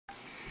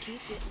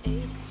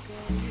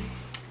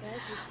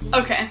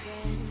Okay.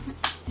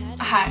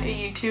 Hi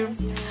YouTube.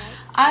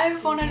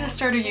 I've wanted to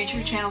start a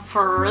YouTube channel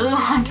for a really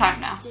long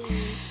time now,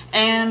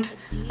 and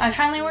I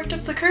finally worked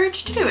up the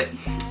courage to do it.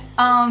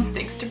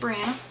 Thanks to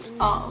Brianna.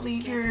 I'll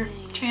leave your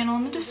channel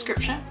in the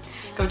description.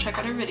 Go check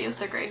out her videos,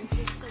 they're great.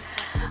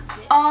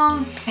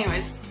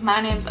 Anyways,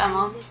 my name's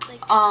Emma.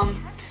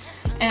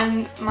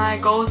 And my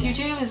goal with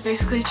YouTube is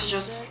basically to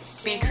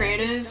just be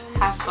creative,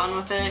 have fun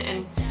with it,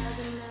 and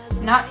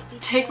not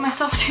take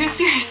myself too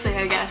seriously,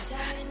 I guess.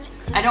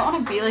 I don't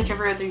want to be like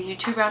every other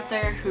YouTuber out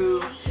there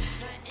who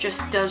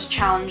just does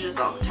challenges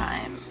all the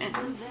time, and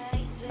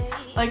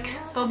like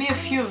there'll be a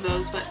few of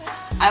those, but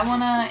I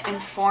want to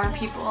inform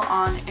people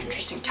on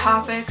interesting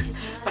topics,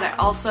 but I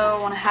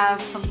also want to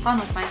have some fun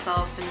with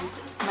myself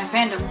and my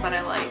fandoms that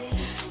I like.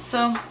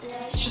 So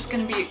it's just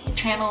going to be a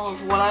channel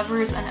of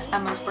whatever's in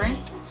Emma's brain,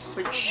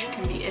 which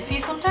can be iffy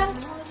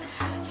sometimes.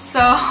 So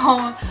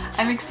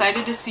I'm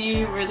excited to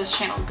see where this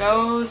channel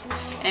goes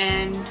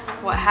and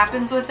what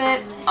happens with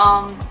it.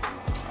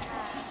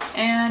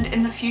 And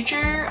in the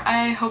future,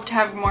 I hope to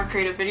have more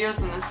creative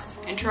videos than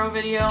this intro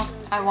video.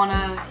 I want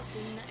to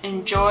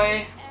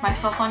enjoy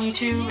myself on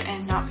YouTube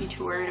and not be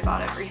too worried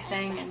about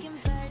everything. And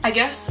I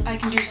guess I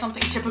can do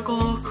something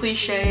typical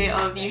cliche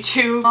of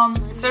YouTube.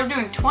 Instead of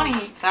doing 20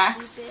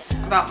 facts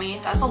about me,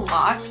 that's a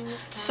lot.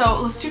 So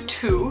let's do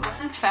 2.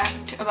 One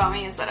fact about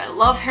me is that I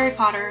love Harry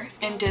Potter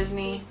and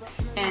Disney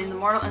and the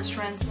Mortal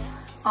Instruments.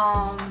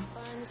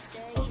 Let's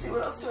see,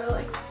 what else do I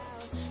like?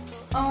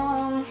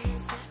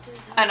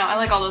 I know, I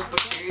like all those book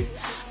series.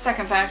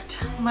 Second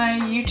fact, my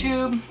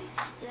YouTube,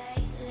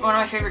 one of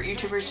my favorite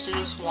YouTubers to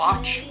just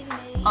watch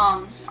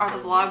are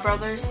the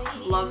Vlogbrothers.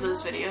 Love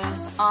those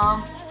videos.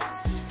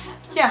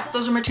 Yeah,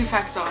 those are my 2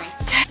 facts about me.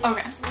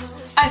 Okay,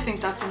 I think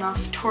that's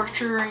enough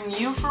torturing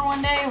you for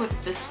one day with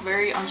this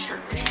very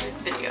unstructured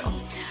video.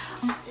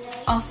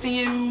 I'll see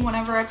you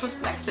whenever I post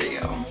the next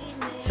video.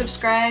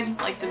 Subscribe,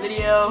 like the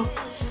video,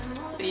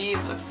 leave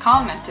a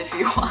comment if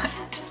you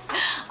want.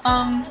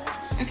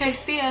 Okay,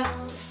 see ya.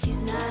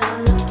 She's not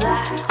on the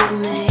black with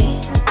me.